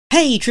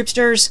Hey,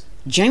 Tripsters!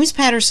 James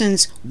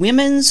Patterson's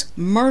Women's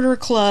Murder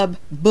Club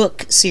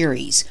book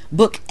series,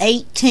 book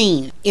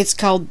 18. It's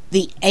called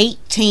The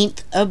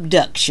 18th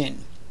Abduction.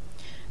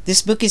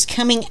 This book is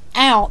coming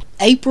out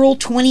April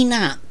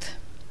 29th.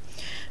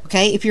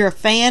 Okay, if you're a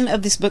fan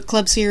of this book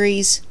club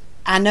series,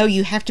 I know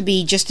you have to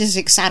be just as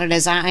excited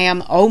as I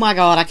am. Oh my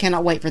God, I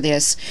cannot wait for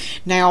this.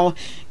 Now,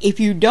 if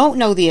you don't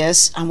know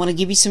this, I want to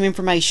give you some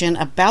information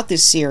about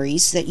this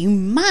series that you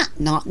might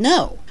not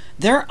know.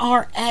 There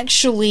are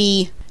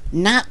actually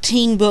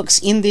 19 books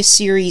in this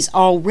series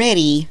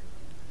already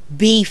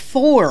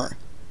before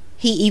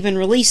he even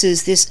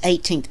releases this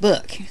 18th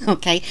book.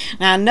 Okay,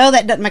 now I know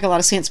that doesn't make a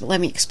lot of sense, but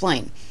let me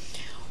explain.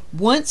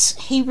 Once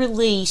he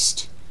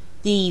released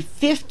the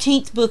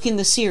 15th book in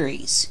the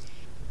series,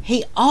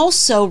 he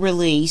also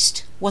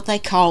released what they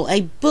call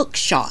a book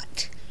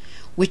shot,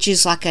 which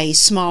is like a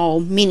small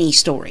mini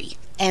story,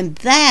 and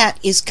that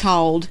is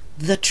called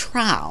The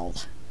Trial.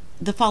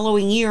 The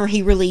following year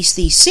he released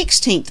the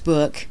 16th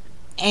book,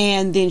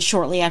 and then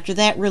shortly after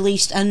that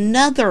released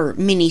another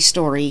mini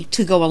story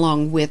to go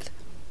along with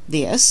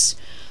this,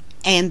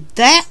 and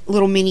that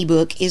little mini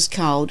book is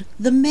called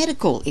The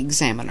Medical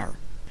Examiner.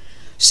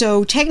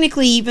 So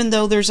technically, even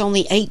though there's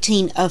only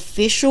 18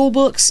 official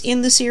books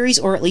in the series,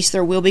 or at least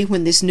there will be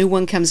when this new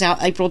one comes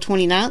out April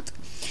 29th,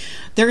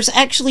 there's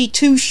actually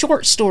 2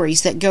 short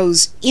stories that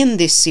goes in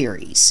this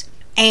series,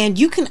 and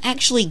you can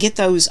actually get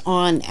those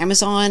on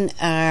Amazon.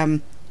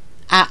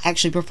 I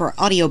actually prefer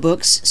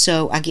audiobooks,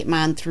 so I get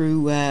mine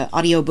through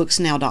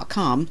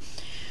audiobooksnow.com.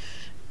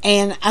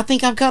 And I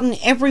think I've gotten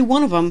every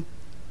one of them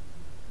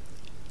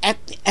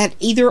at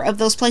either of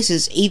those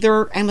places,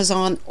 either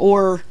Amazon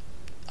or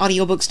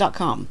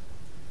audiobooks.com.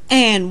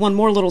 And one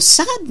more little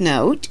side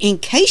note, in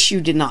case you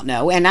did not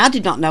know, and I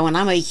did not know, and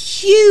I'm a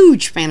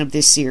huge fan of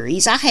this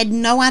series, I had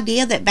no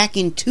idea that back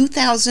in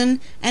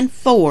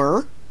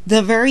 2004,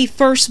 the very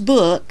first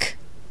book,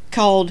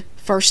 called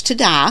First to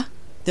Die,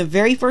 the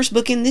very first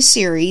book in this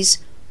series,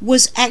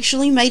 was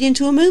actually made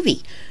into a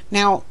movie.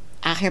 Now,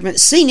 I haven't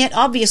seen it,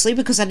 obviously,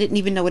 because I didn't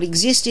even know it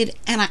existed,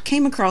 and I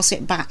came across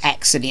it by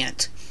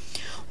accident.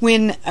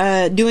 When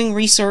doing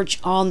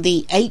research on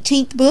the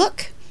 18th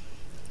book,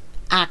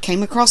 I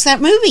came across that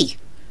movie.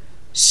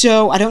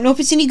 So, I don't know if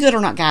it's any good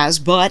or not, guys,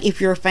 but if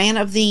you're a fan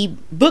of the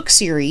book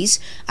series,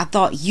 I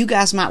thought you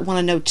guys might want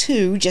to know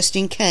too, just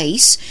in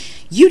case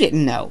you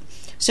didn't know.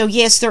 So,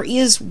 yes, there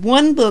is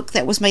one book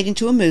that was made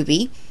into a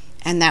movie,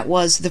 and that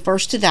was The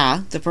First to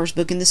Die, the first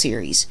book in the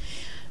series.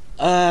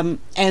 And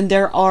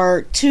there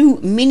are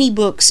 2 mini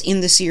books in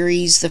the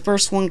series, the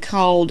first one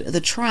called The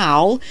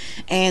Trial,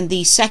 and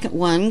the second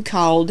one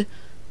called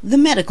The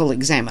Medical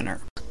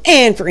Examiner.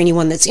 And for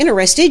anyone that's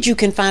interested, you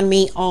can find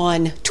me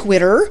on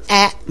Twitter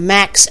at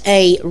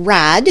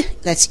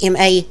MaxARide. That's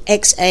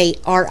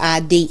MaxARide,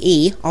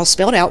 all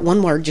spelled out,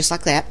 one word, just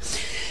like that.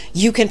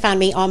 You can find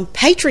me on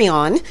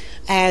Patreon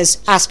as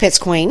Ice Pets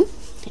Queen.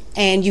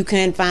 And you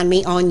can find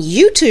me on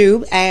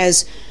YouTube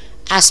as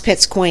Ice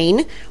Pets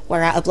Queen,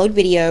 where I upload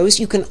videos.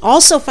 You can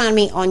also find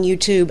me on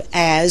YouTube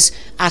as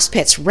Ice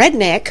Pets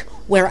Redneck,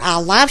 where I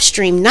live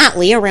stream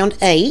nightly around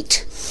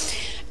 8.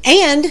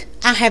 And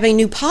I have a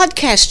new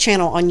podcast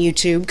channel on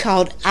YouTube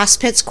called Ice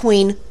Pets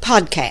Queen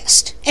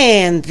Podcast.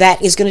 And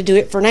that is going to do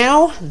it for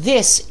now.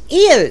 This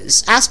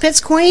is Ice Pets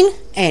Queen,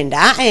 and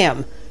I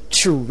am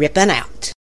tripping out.